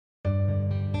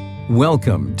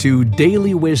Welcome to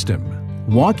Daily Wisdom,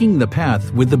 Walking the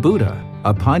Path with the Buddha,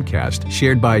 a podcast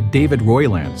shared by David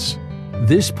Roylance.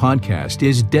 This podcast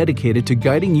is dedicated to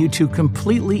guiding you to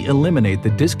completely eliminate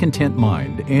the discontent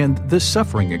mind and the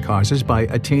suffering it causes by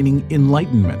attaining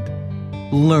enlightenment.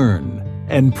 Learn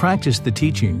and practice the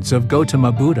teachings of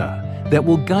Gotama Buddha that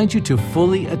will guide you to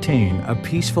fully attain a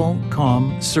peaceful,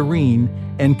 calm, serene,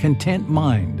 and content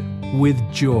mind with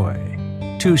joy.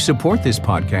 To support this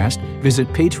podcast, visit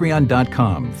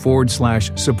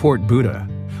patreon.com/support Buddha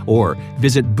or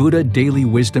visit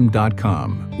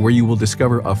buddhadailywisdom.com, where you will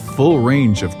discover a full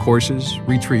range of courses,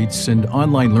 retreats, and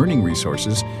online learning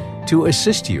resources to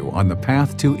assist you on the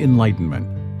path to enlightenment.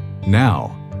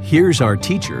 Now, here's our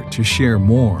teacher to share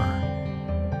more.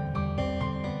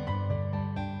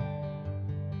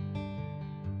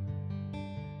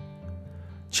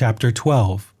 Chapter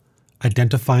 12,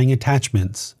 Identifying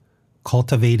Attachments,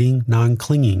 Cultivating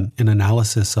Non-Clinging and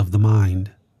Analysis of the Mind.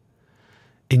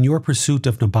 In your pursuit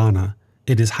of Nibbana,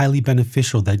 it is highly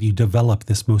beneficial that you develop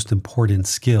this most important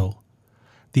skill,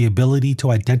 the ability to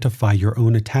identify your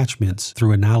own attachments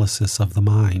through analysis of the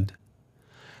mind.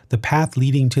 The path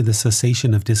leading to the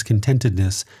cessation of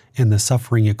discontentedness and the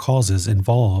suffering it causes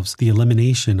involves the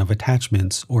elimination of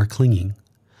attachments or clinging.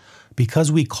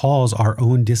 Because we cause our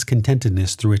own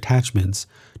discontentedness through attachments,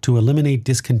 to eliminate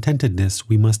discontentedness,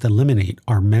 we must eliminate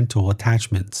our mental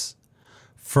attachments.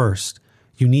 First,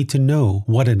 you need to know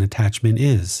what an attachment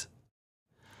is.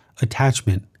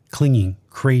 Attachment, clinging,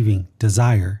 craving,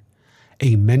 desire,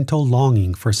 a mental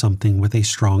longing for something with a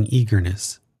strong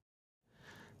eagerness.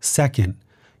 Second,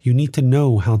 you need to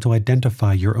know how to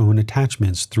identify your own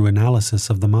attachments through analysis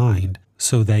of the mind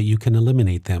so that you can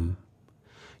eliminate them.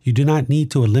 You do not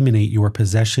need to eliminate your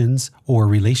possessions or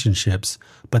relationships,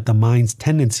 but the mind's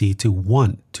tendency to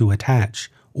want to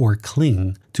attach or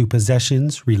cling to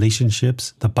possessions,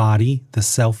 relationships, the body, the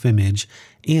self-image,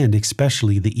 and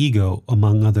especially the ego,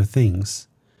 among other things.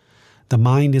 The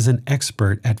mind is an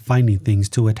expert at finding things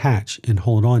to attach and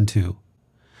hold on to.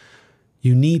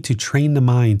 You need to train the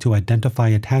mind to identify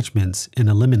attachments and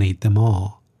eliminate them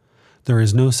all. There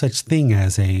is no such thing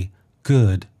as a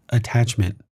good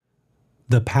attachment.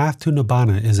 The path to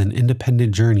Nibbana is an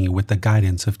independent journey with the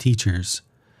guidance of teachers.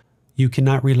 You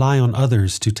cannot rely on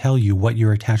others to tell you what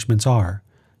your attachments are.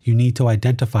 You need to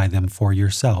identify them for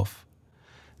yourself.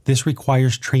 This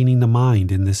requires training the mind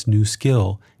in this new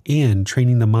skill and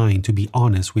training the mind to be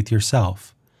honest with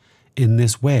yourself. In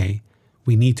this way,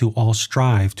 we need to all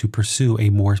strive to pursue a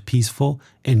more peaceful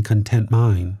and content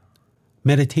mind.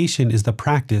 Meditation is the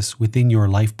practice within your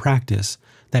life practice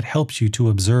that helps you to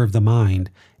observe the mind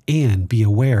and be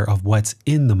aware of what's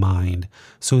in the mind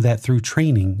so that through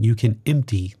training you can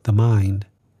empty the mind.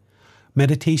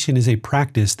 Meditation is a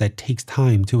practice that takes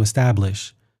time to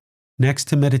establish. Next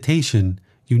to meditation,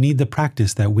 you need the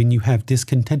practice that when you have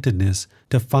discontentedness,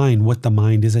 to find what the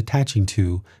mind is attaching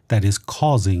to that is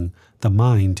causing the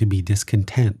mind to be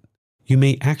discontent. You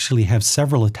may actually have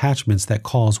several attachments that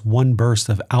cause one burst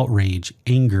of outrage,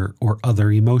 anger, or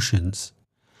other emotions.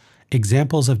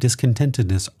 Examples of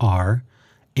discontentedness are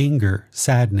anger,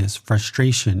 sadness,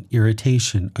 frustration,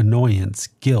 irritation, annoyance,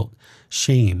 guilt,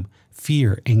 shame,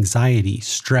 fear, anxiety,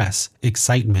 stress,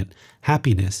 excitement,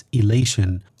 happiness,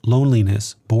 elation,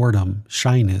 loneliness, boredom,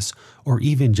 shyness, or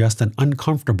even just an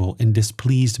uncomfortable and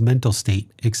displeased mental state,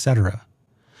 etc.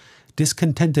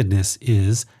 Discontentedness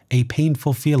is a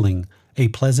painful feeling, a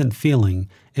pleasant feeling,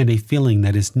 and a feeling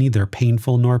that is neither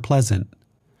painful nor pleasant.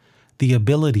 The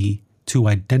ability to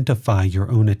identify your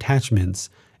own attachments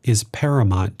is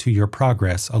paramount to your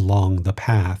progress along the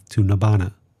path to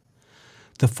Nibbana.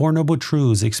 The Four Noble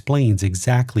Truths explains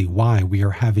exactly why we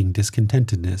are having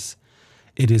discontentedness.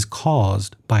 It is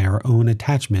caused by our own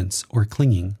attachments or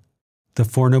clinging. The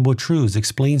Four Noble Truths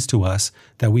explains to us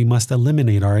that we must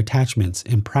eliminate our attachments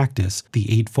and practice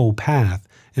the Eightfold Path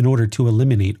in order to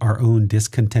eliminate our own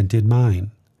discontented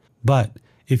mind. But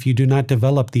if you do not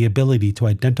develop the ability to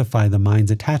identify the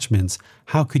mind's attachments,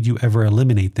 how could you ever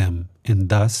eliminate them and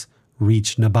thus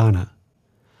reach Nibbana?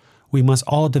 We must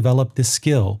all develop this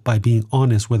skill by being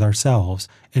honest with ourselves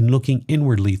and looking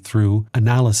inwardly through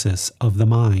analysis of the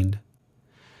mind.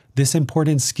 This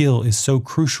important skill is so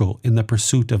crucial in the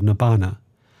pursuit of Nibbana.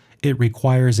 It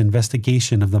requires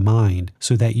investigation of the mind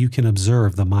so that you can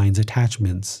observe the mind's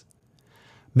attachments.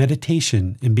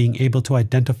 Meditation and being able to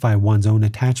identify one's own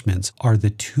attachments are the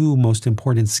two most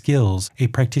important skills a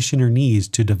practitioner needs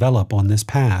to develop on this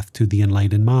path to the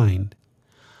enlightened mind.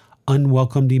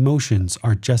 Unwelcomed emotions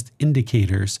are just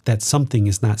indicators that something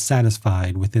is not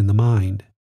satisfied within the mind.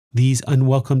 These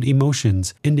unwelcomed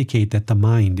emotions indicate that the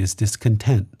mind is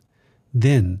discontent.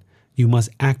 Then, you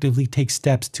must actively take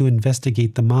steps to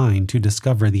investigate the mind to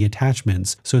discover the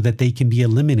attachments so that they can be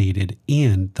eliminated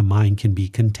and the mind can be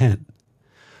content.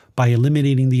 By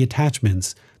eliminating the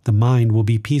attachments, the mind will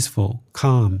be peaceful,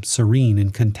 calm, serene,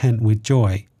 and content with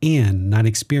joy, and not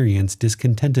experience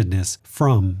discontentedness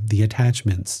from the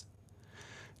attachments.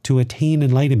 To attain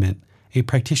enlightenment, a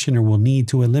practitioner will need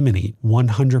to eliminate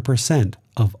 100%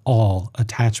 of all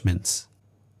attachments.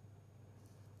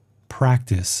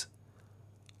 Practice.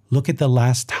 Look at the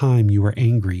last time you were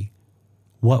angry.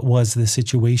 What was the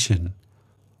situation?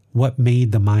 What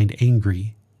made the mind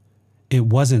angry? It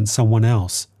wasn't someone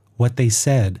else, what they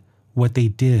said, what they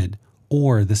did,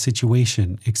 or the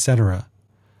situation, etc.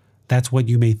 That's what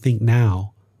you may think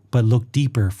now, but look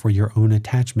deeper for your own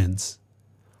attachments.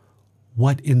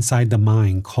 What inside the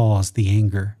mind caused the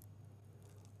anger?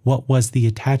 What was the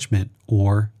attachment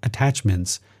or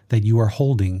attachments that you are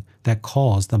holding that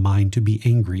caused the mind to be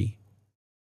angry?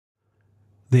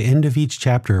 The end of each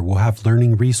chapter will have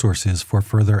learning resources for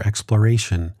further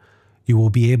exploration. You will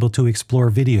be able to explore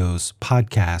videos,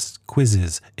 podcasts,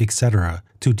 quizzes, etc.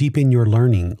 to deepen your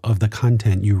learning of the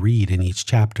content you read in each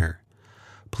chapter.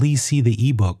 Please see the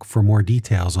ebook for more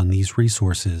details on these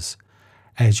resources.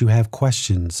 As you have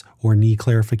questions or need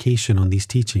clarification on these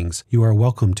teachings, you are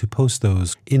welcome to post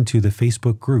those into the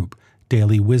Facebook group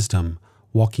Daily Wisdom,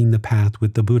 Walking the Path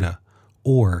with the Buddha,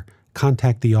 or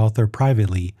contact the author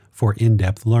privately for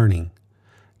in-depth learning.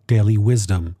 Daily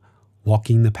Wisdom,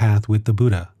 Walking the Path with the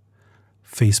Buddha.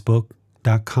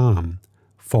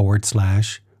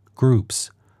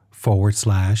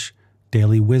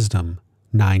 Facebook.com/groups/Daily Wisdom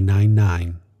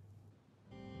 999.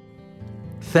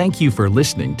 Thank you for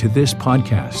listening to this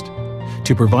podcast.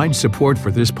 To provide support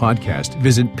for this podcast,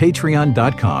 visit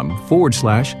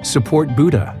patreon.com/support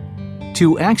Buddha.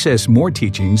 To access more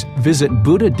teachings, visit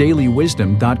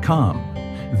buddhadailywisdom.com.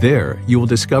 There, you will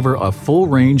discover a full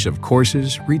range of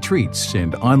courses, retreats,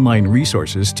 and online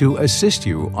resources to assist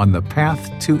you on the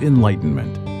path to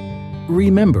enlightenment.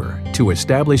 Remember to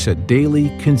establish a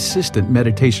daily, consistent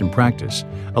meditation practice,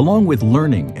 along with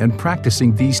learning and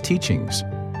practicing these teachings.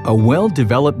 A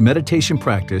well-developed meditation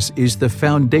practice is the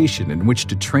foundation in which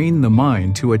to train the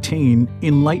mind to attain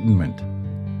enlightenment.